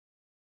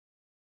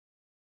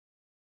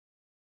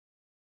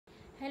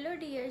Hello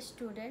dear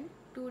student,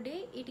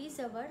 today it is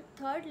our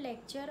third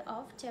lecture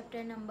of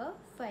chapter number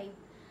 5.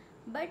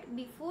 But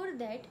before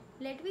that,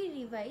 let me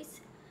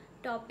revise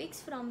topics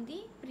from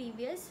the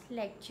previous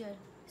lecture.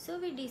 So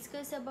we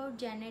discuss about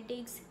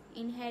genetics,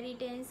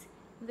 inheritance,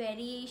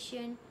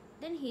 variation,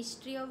 then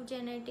history of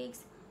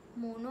genetics,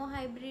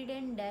 monohybrid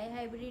and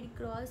dihybrid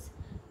cross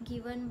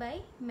given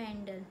by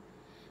Mendel.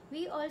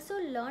 We also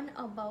learn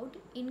about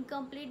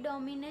incomplete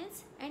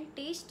dominance and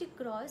test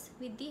cross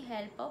with the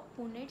help of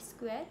Punnett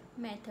square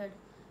method.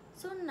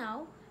 So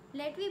now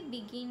let we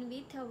begin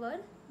with our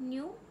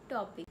new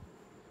topic.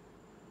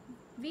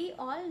 We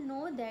all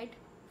know that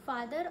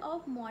father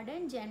of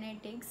modern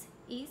genetics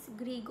is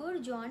Gregor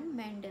John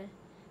Mendel,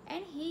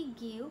 and he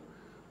gave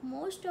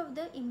most of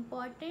the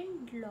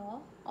important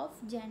law of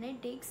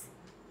genetics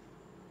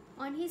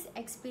on his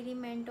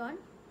experiment on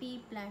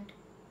pea plant.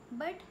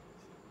 But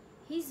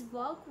his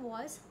work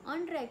was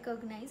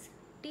unrecognized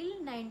till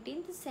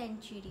 19th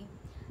century.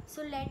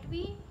 So let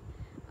me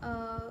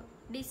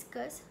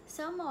discuss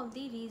some of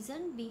the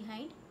reason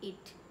behind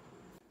it.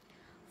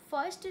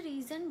 First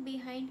reason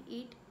behind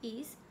it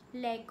is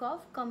lack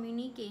of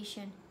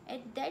communication.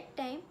 At that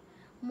time,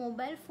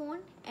 mobile phone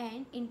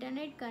and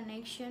internet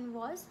connection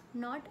was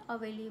not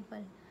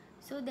available.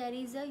 So there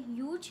is a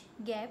huge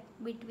gap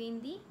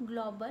between the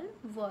global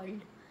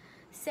world.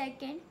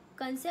 Second,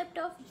 concept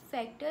of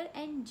factor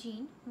and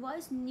gene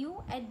was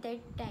new at that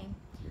time.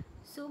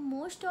 So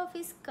most of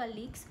his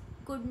colleagues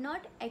could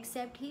not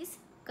accept his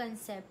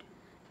concept.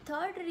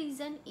 Third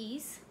reason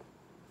is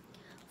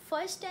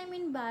first time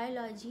in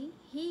biology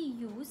he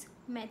used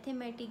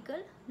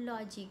mathematical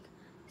logic.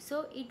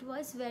 So it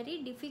was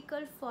very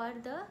difficult for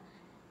the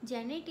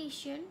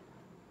genetician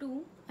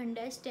to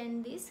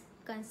understand this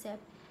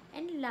concept.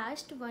 And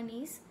last one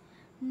is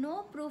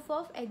no proof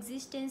of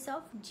existence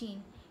of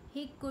gene.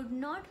 He could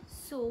not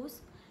source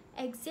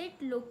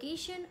exact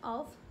location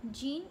of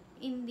gene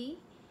in the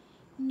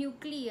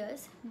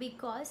nucleus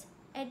because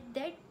at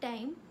that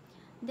time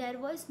there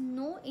was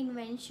no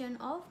invention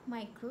of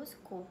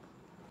microscope.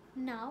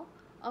 Now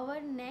our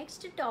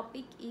next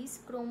topic is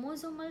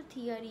chromosomal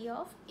theory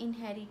of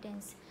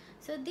inheritance.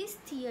 So this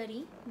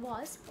theory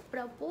was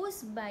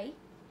proposed by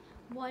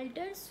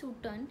Walter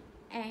Sutton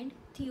and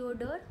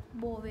Theodore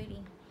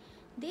Boveri.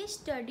 They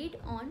studied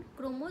on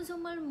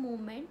chromosomal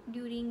movement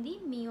during the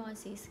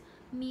meiosis.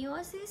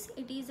 Meiosis,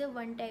 it is a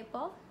one type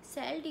of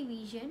cell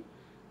division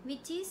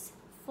which is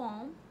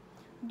formed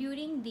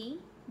during the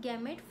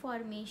gamete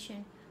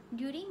formation.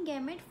 During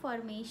gamete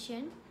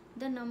formation,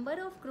 the number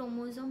of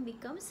chromosome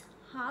becomes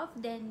half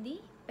than the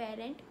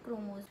parent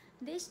chromosome.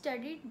 They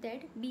studied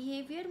that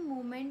behavior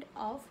movement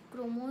of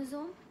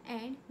chromosome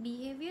and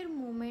behavior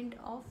movement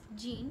of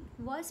gene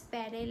was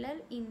parallel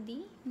in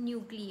the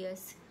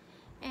nucleus.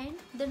 And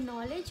the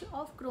knowledge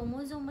of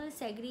chromosomal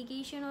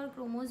segregation or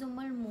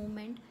chromosomal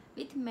movement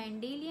with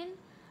Mendelian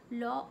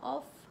law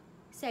of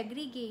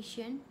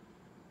segregation,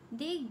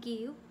 they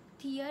gave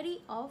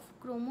theory of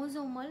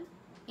chromosomal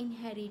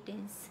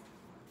inheritance.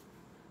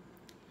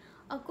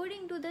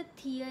 According to the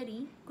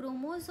theory,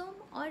 chromosome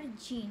or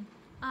gene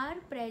are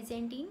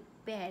present in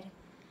pair,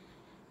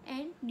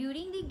 and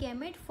during the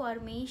gamete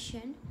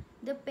formation,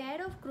 the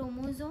pair of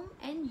chromosome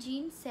and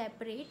gene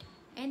separate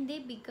and they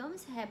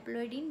becomes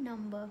haploid in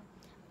number.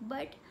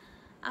 But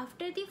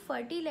after the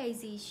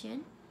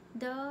fertilization,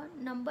 the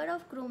number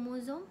of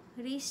chromosome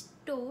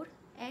restore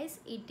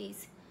as it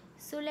is.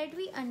 So let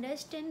we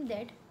understand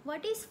that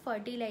what is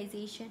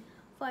fertilization.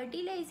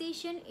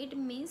 Fertilization, it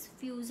means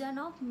fusion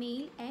of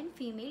male and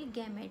female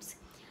gametes.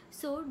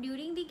 So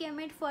during the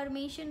gamete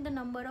formation, the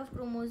number of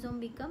chromosome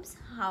becomes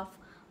half.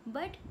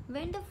 But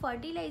when the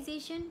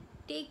fertilization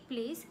take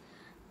place,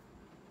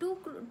 two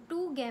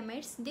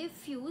gametes they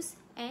fuse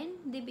and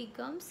they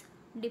becomes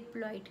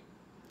diploid.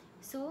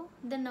 So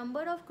the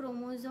number of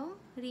chromosome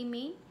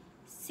remain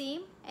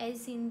same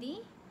as in the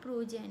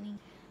progeny.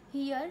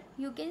 Here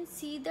you can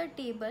see the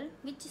table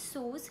which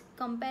shows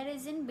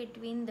comparison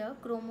between the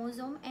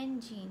chromosome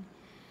and gene.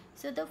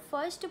 So the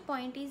first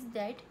point is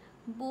that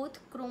both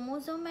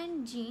chromosome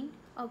and gene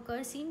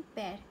occurs in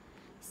pair.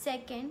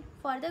 Second,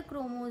 for the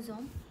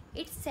chromosome,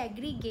 it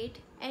segregate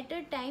at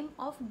a time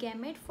of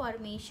gamete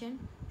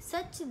formation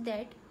such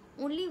that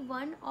only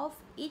one of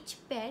each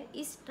pair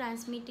is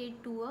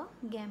transmitted to a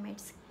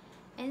gametes.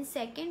 And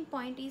second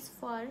point is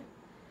for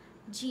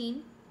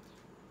gene,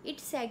 it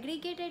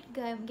segregate at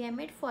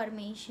gamete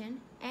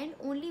formation and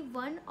only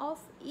one of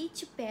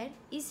each pair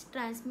is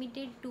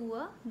transmitted to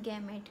a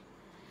gamete.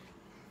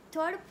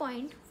 Third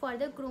point for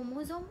the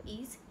chromosome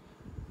is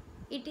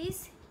it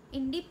is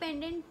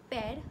independent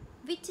pair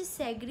which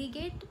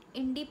segregate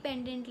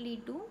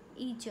independently to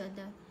each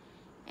other.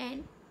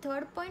 And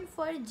third point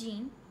for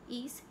gene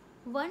is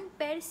one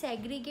pair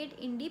segregate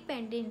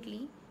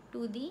independently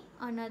to the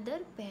another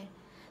pair.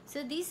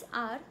 So these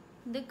are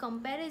the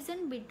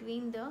comparison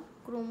between the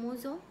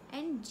chromosome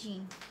and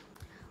gene.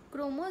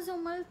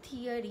 Chromosomal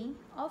theory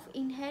of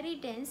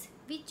inheritance,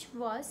 which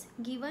was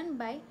given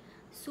by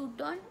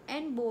Sutton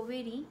and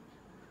Boveri,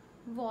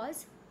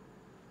 was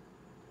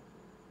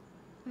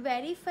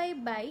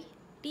Verified by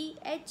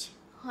T.H.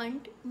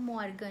 Hunt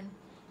Morgan.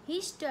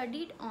 He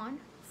studied on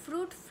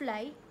fruit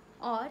fly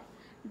or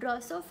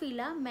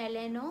Drosophila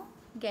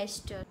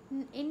melanogaster.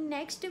 In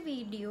next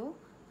video,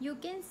 you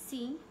can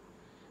see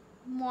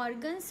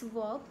Morgan's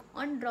work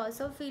on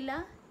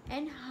Drosophila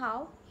and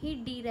how he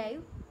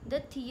derived the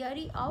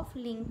theory of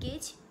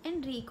linkage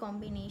and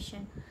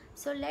recombination.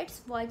 So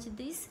let's watch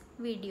this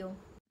video.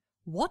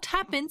 What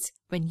happens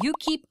when you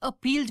keep a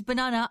peeled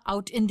banana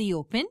out in the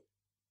open?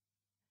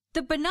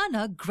 The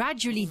banana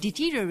gradually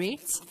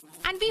deteriorates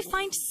and we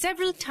find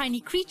several tiny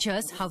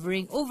creatures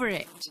hovering over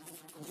it.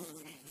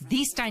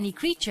 These tiny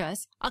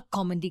creatures are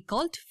commonly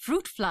called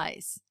fruit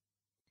flies.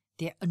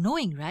 They're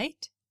annoying,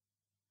 right?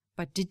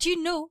 But did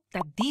you know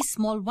that these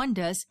small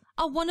wonders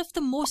are one of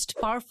the most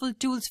powerful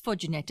tools for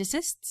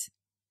geneticists?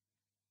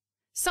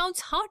 Sounds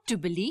hard to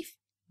believe,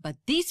 but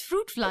these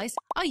fruit flies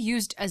are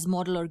used as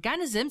model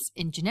organisms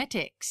in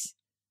genetics.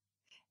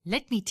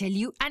 Let me tell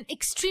you an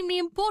extremely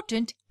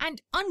important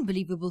and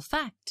unbelievable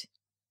fact.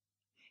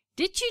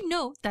 Did you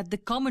know that the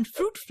common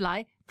fruit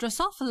fly,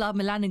 Drosophila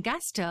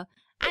melanogaster,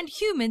 and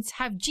humans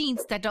have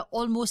genes that are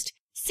almost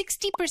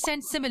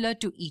 60% similar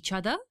to each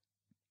other?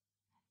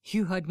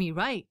 You heard me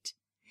right.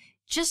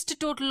 Just a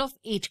total of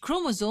 8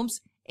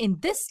 chromosomes in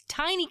this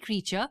tiny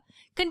creature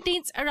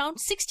contains around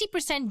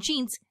 60%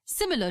 genes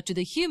similar to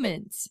the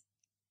humans.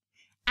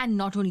 And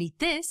not only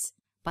this,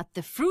 but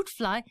the fruit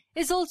fly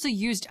is also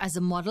used as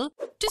a model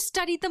to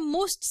study the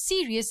most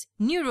serious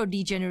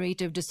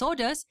neurodegenerative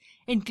disorders,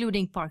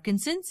 including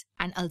Parkinson's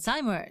and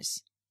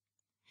Alzheimer's.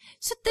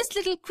 So this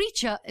little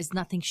creature is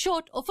nothing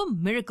short of a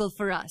miracle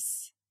for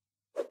us.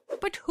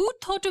 But who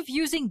thought of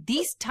using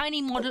these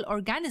tiny model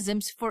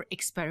organisms for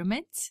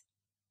experiments?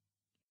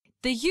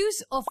 The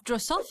use of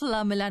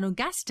Drosophila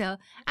melanogaster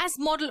as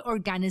model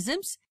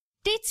organisms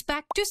dates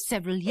back to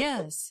several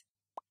years.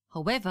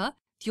 However,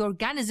 the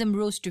organism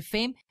rose to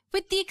fame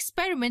with the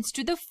experiments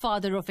to the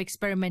father of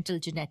experimental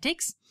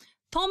genetics,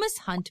 Thomas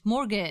Hunt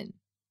Morgan.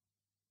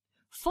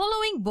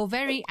 Following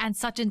Boveri and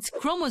Sutton's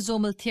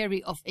chromosomal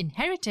theory of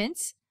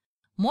inheritance,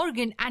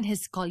 Morgan and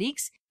his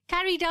colleagues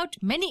carried out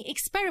many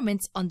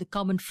experiments on the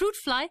common fruit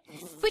fly,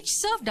 which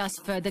served us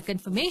further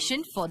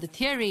confirmation for the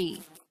theory.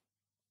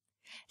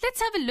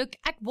 Let's have a look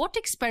at what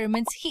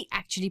experiments he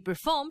actually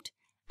performed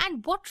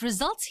and what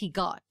results he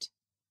got.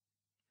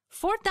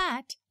 For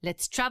that,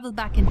 let's travel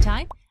back in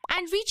time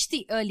and reach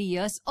the early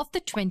years of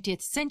the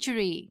 20th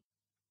century.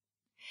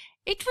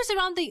 It was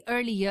around the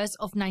early years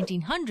of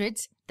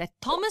 1900s that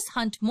Thomas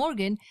Hunt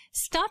Morgan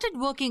started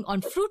working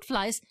on fruit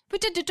flies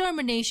with a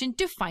determination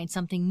to find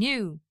something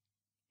new.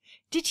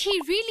 Did he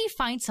really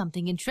find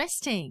something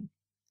interesting?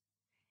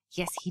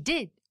 Yes, he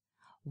did.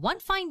 One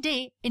fine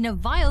day, in a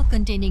vial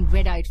containing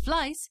red-eyed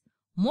flies,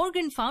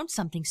 Morgan found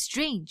something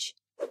strange.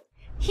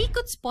 He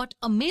could spot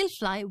a male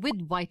fly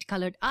with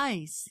white-colored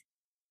eyes.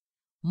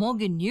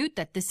 Morgan knew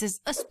that this is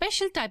a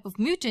special type of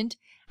mutant,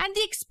 and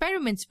the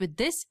experiments with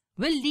this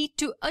will lead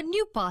to a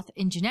new path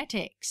in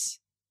genetics.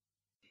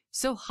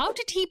 So how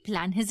did he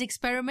plan his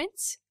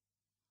experiments?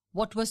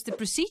 What was the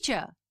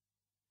procedure?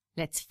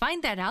 Let's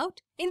find that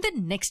out in the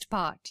next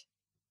part.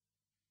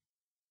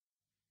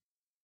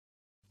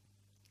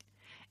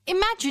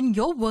 Imagine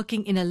you're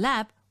working in a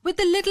lab with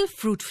a little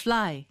fruit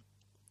fly.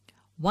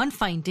 One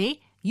fine day,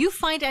 you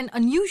find an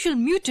unusual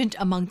mutant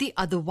among the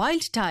other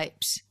wild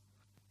types.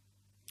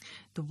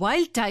 The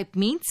wild type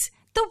means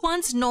the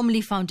ones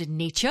normally found in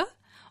nature,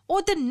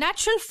 or the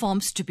natural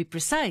forms to be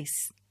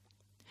precise.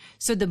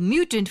 So the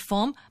mutant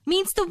form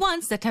means the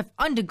ones that have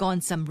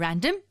undergone some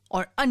random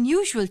or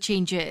unusual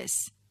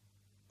changes.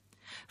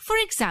 For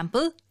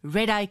example,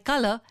 red eye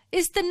color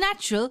is the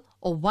natural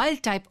or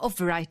wild type of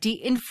variety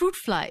in fruit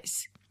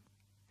flies.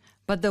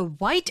 But the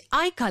white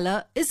eye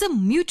color is a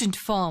mutant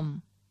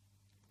form.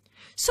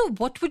 So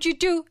what would you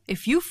do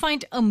if you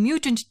find a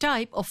mutant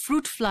type of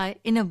fruit fly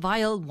in a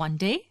vial one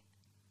day?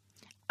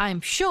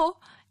 I'm sure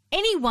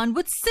anyone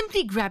would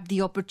simply grab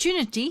the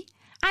opportunity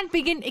and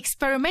begin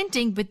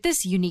experimenting with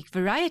this unique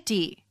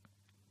variety.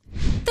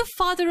 The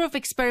father of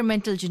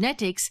experimental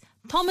genetics,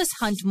 Thomas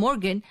Hunt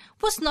Morgan,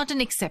 was not an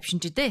exception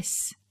to this.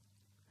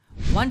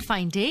 One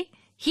fine day,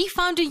 he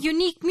found a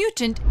unique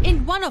mutant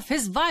in one of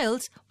his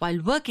vials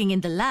while working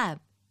in the lab.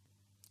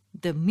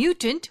 The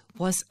mutant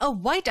was a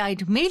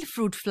white-eyed male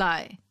fruit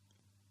fly.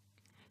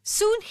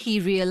 Soon he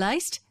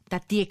realized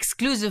that the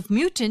exclusive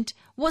mutant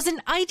was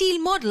an ideal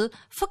model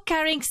for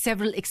carrying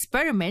several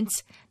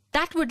experiments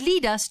that would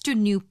lead us to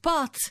new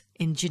paths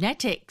in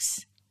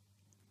genetics.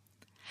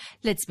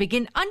 Let's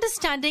begin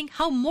understanding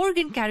how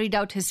Morgan carried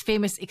out his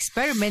famous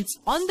experiments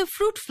on the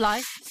fruit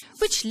fly,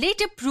 which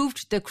later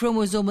proved the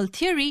chromosomal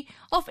theory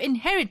of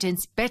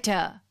inheritance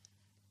better.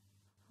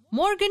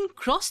 Morgan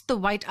crossed the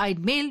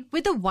white-eyed male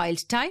with a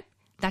wild type,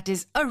 that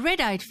is, a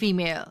red-eyed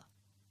female.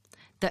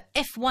 The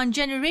F1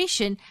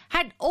 generation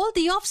had all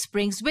the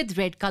offsprings with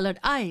red-colored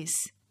eyes.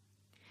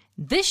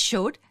 This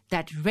showed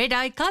that red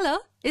eye color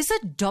is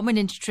a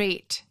dominant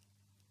trait.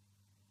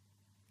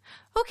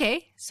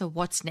 Okay, so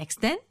what's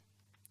next then?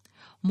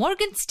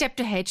 Morgan stepped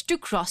ahead to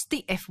cross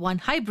the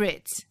F1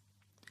 hybrids.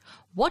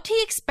 What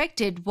he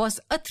expected was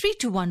a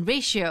 3-to-1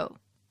 ratio.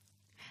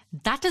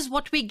 That is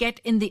what we get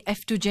in the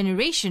F2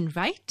 generation,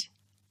 right?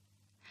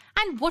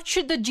 And what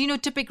should the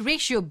genotypic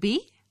ratio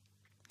be?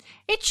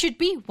 It should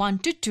be 1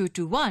 to 2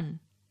 to 1.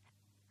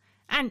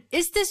 And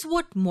is this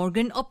what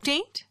Morgan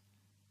obtained?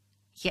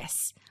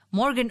 Yes,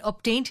 Morgan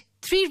obtained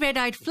 3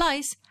 red-eyed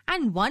flies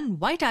and 1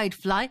 white-eyed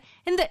fly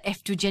in the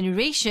F2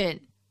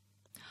 generation.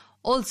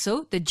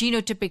 Also, the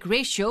genotypic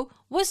ratio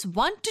was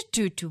 1 to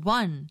 2 to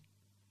 1.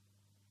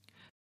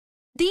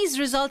 These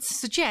results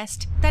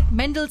suggest that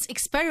Mendel's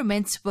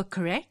experiments were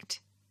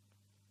correct?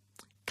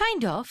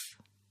 Kind of.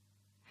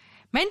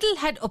 Mendel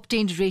had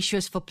obtained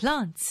ratios for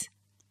plants.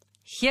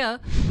 Here,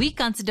 we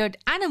considered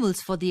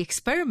animals for the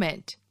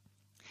experiment.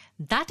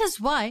 That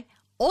is why,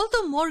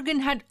 although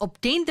Morgan had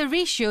obtained the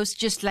ratios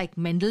just like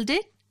Mendel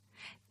did,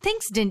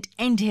 things didn't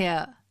end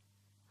here.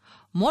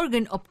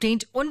 Morgan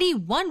obtained only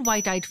 1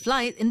 white-eyed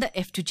fly in the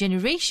F2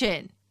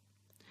 generation.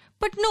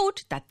 But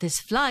note that this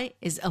fly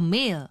is a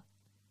male.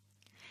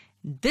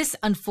 This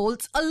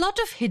unfolds a lot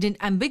of hidden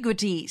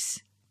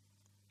ambiguities.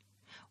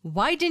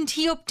 Why didn't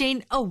he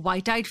obtain a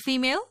white-eyed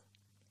female?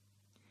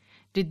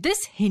 Did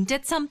this hint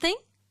at something?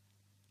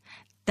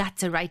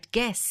 That's a right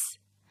guess.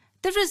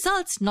 The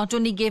results not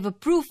only gave a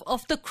proof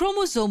of the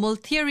chromosomal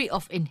theory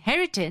of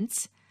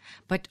inheritance,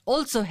 but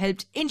also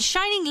helped in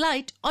shining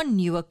light on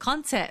newer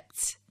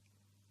concepts.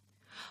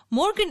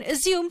 Morgan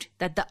assumed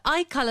that the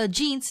eye color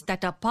genes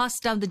that are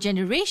passed down the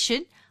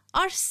generation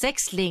are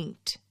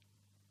sex-linked.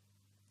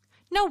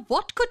 Now,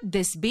 what could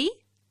this be?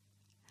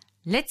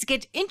 Let's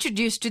get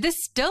introduced to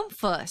this term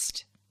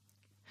first.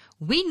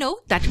 We know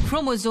that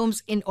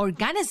chromosomes in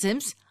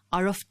organisms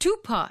are of 2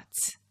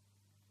 parts.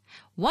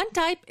 One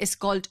type is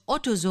called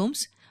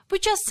autosomes,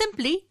 which are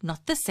simply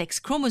not the sex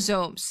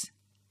chromosomes.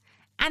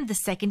 And the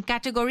second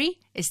category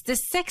is the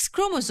sex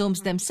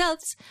chromosomes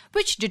themselves,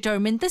 which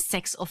determine the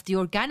sex of the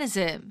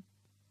organism.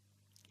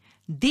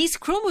 These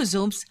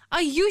chromosomes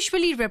are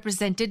usually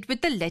represented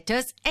with the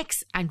letters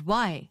X and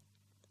Y.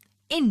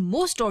 In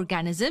most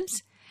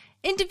organisms,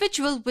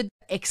 individuals with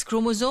X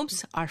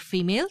chromosomes are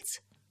females,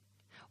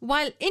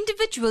 while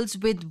individuals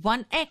with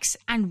one X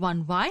and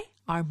one Y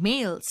are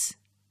males.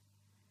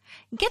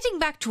 Getting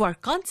back to our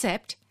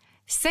concept,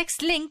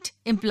 sex-linked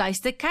implies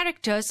the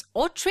characters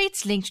or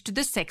traits linked to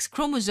the sex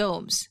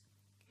chromosomes.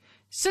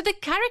 So the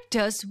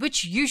characters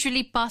which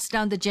usually pass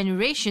down the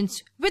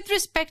generations with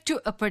respect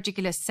to a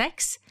particular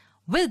sex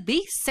will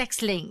be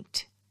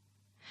sex-linked.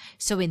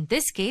 So in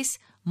this case,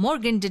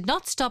 Morgan did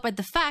not stop at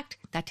the fact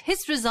that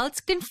his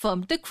results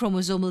confirmed the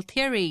chromosomal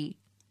theory.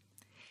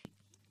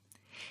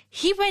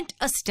 He went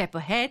a step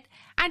ahead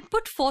and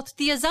put forth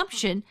the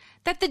assumption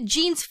that the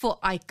genes for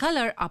eye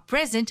color are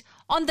present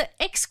on the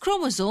X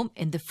chromosome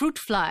in the fruit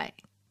fly.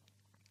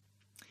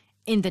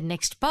 In the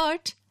next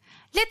part,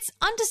 let's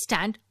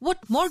understand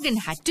what Morgan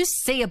had to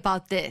say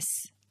about this.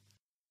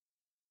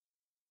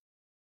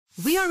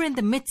 We are in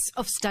the midst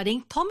of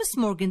studying Thomas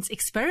Morgan's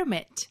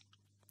experiment.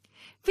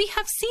 We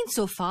have seen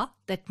so far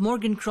that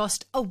Morgan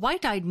crossed a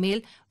white-eyed male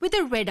with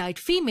a red-eyed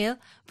female,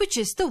 which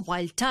is the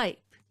wild type.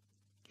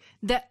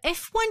 The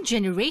F1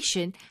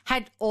 generation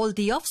had all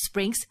the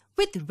offsprings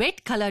with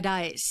red-colored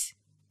eyes.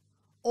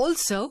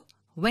 Also,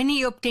 when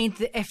he obtained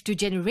the F2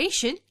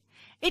 generation,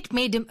 it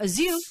made him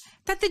assume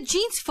that the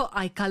genes for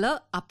eye color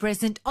are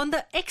present on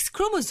the X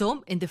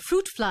chromosome in the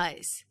fruit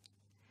flies.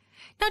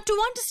 Now,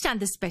 to understand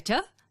this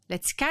better,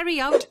 let's carry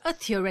out a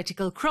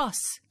theoretical cross.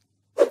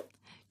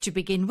 To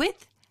begin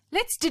with,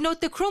 let's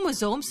denote the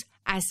chromosomes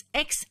as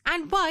X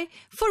and Y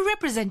for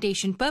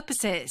representation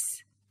purposes.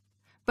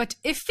 But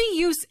if we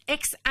use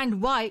X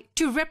and Y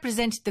to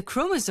represent the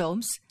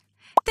chromosomes,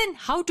 then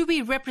how do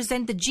we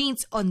represent the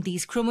genes on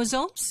these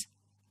chromosomes?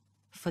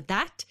 For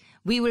that,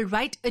 we will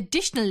write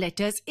additional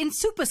letters in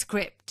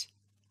superscript.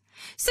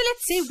 So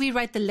let's say we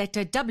write the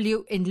letter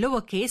W in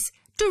lowercase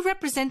to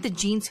represent the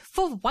genes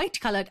for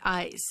white-colored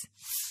eyes.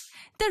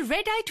 The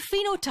red-eyed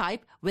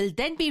phenotype will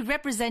then be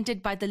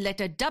represented by the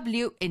letter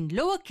W in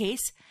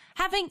lowercase,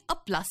 having a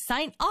plus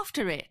sign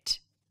after it.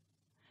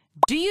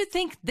 Do you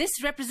think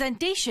this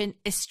representation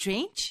is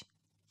strange?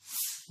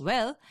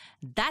 Well,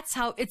 that's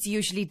how it's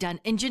usually done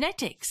in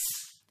genetics.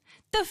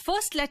 The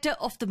first letter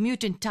of the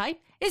mutant type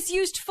is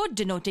used for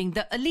denoting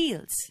the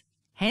alleles.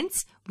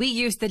 Hence, we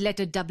use the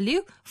letter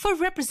W for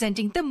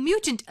representing the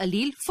mutant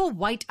allele for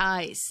white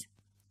eyes.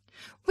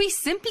 We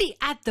simply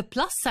add the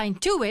plus sign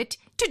to it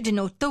to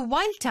denote the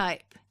wild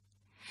type.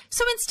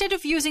 So instead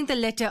of using the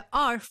letter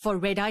R for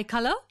red eye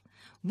color,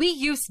 we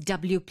use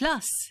W+.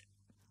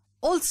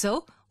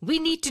 Also, we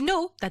need to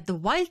know that the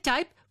wild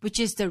type, which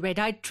is the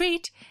red-eyed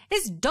trait,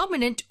 is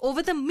dominant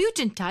over the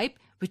mutant type,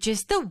 which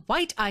is the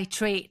white eye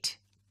trait.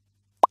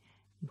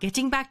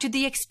 Getting back to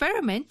the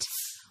experiment,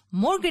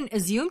 Morgan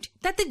assumed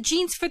that the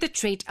genes for the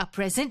trait are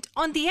present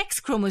on the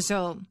X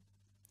chromosome.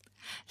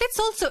 Let's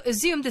also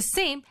assume the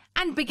same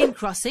and begin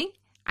crossing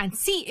and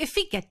see if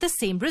we get the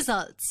same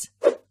results.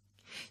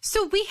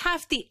 So we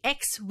have the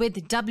X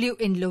with W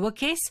in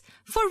lowercase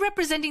for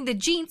representing the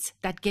genes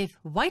that give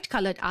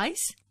white-colored eyes.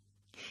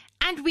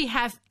 And we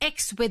have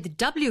X with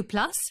W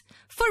plus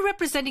for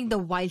representing the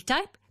wild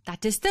type,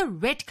 that is the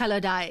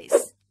red-colored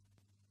eyes.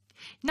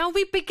 Now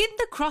we begin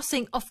the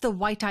crossing of the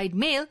white-eyed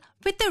male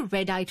with the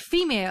red-eyed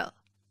female.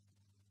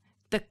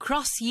 The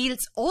cross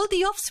yields all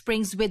the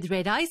offsprings with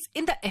red eyes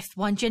in the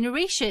F1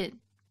 generation.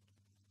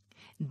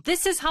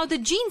 This is how the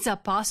genes are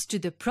passed to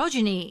the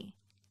progeny.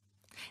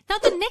 Now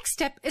the next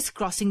step is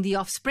crossing the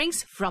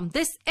offsprings from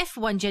this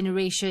F1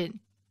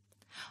 generation.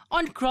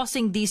 On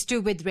crossing these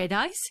two with red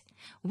eyes,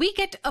 we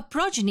get a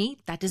progeny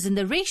that is in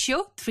the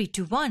ratio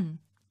 3:1.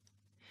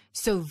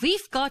 So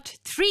we've got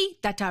 3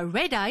 that are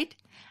red-eyed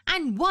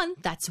and 1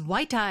 that's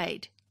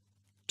white-eyed.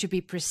 To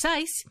be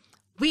precise,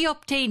 we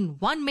obtain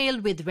 1 male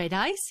with red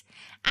eyes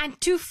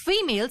and 2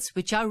 females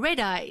which are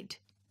red-eyed.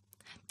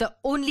 The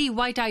only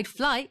white-eyed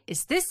fly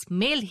is this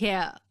male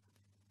here.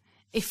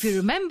 If you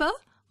remember,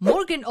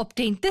 Morgan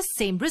obtained the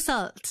same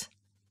result.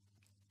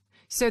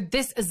 So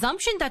this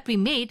assumption that we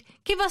made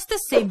gave us the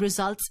same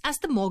results as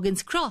the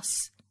Morgan's cross.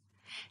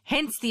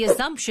 Hence the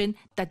assumption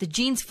that the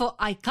genes for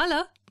eye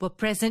color were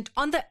present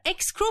on the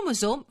X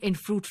chromosome in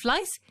fruit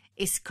flies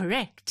is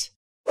correct.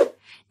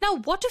 Now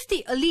what if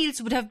the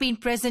alleles would have been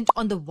present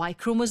on the Y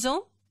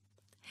chromosome?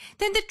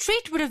 Then the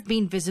trait would have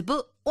been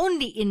visible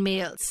only in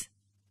males.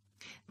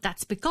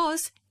 That's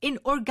because in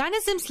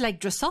organisms like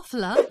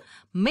Drosophila,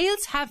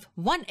 males have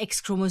one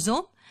X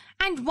chromosome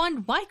and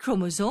one Y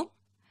chromosome,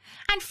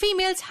 and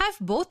females have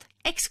both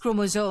X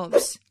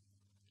chromosomes.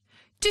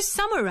 To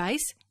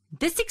summarize,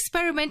 this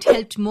experiment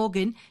helped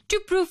Morgan to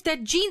prove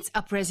that genes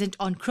are present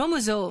on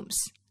chromosomes.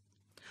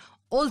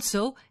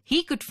 Also,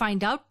 he could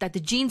find out that the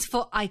genes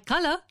for eye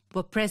color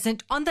were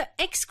present on the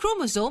X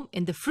chromosome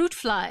in the fruit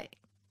fly.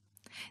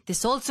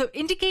 This also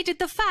indicated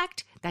the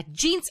fact that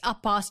genes are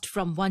passed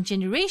from one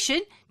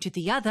generation to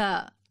the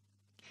other.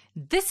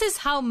 This is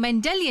how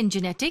Mendelian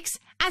genetics,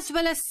 as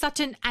well as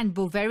Sutton and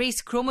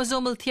Bovery's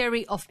chromosomal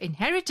theory of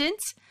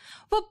inheritance,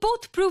 were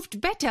both proved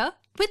better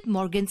with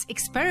Morgan's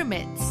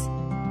experiments.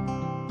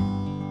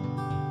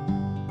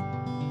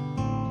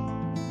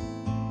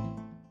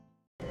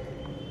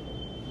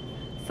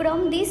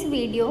 From this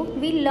video,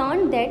 we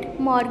learned that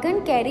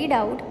Morgan carried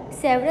out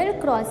several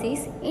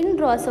crosses in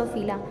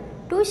Drosophila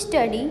to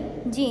study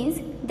genes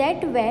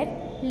that were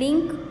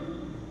linked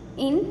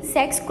in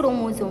sex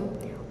chromosome.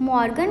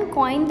 Morgan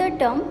coined the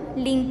term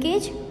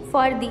linkage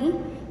for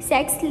the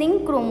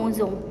sex-linked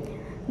chromosome.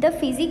 The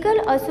physical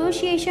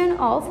association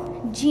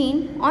of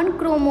gene on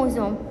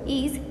chromosome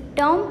is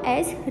termed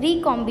as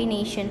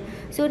recombination.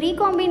 So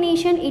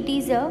recombination, it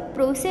is a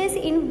process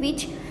in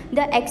which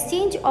the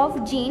exchange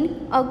of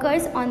gene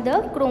occurs on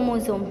the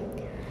chromosome.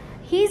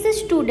 His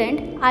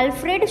student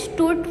Alfred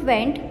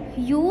Sturtevant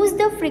used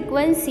the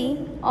frequency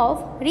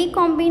of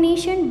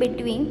recombination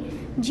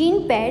between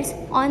gene pairs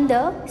on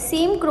the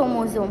same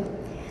chromosome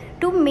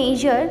to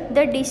measure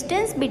the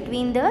distance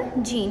between the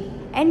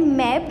gene and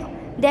map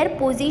their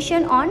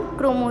position on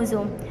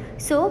chromosome.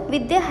 So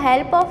with the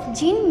help of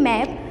gene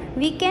map,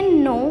 we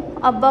can know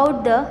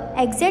about the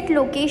exact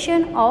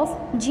location of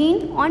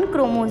gene on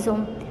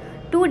chromosome.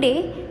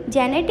 Today,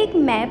 genetic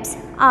maps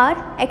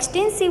are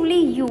extensively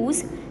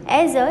used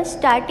as a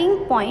starting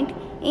point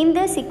in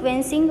the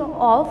sequencing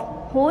of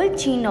whole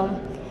genome,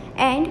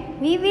 and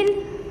we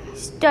will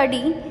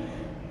study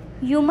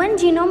Human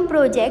Genome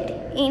Project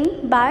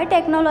in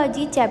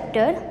Biotechnology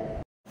chapter.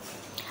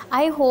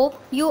 I hope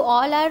you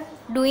all are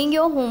doing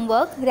your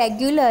homework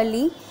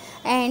regularly,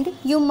 and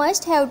you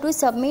must have to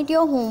submit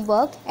your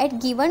homework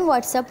at given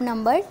WhatsApp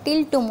number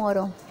till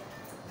tomorrow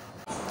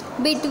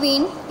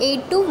between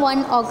 8 to 1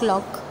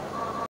 o'clock.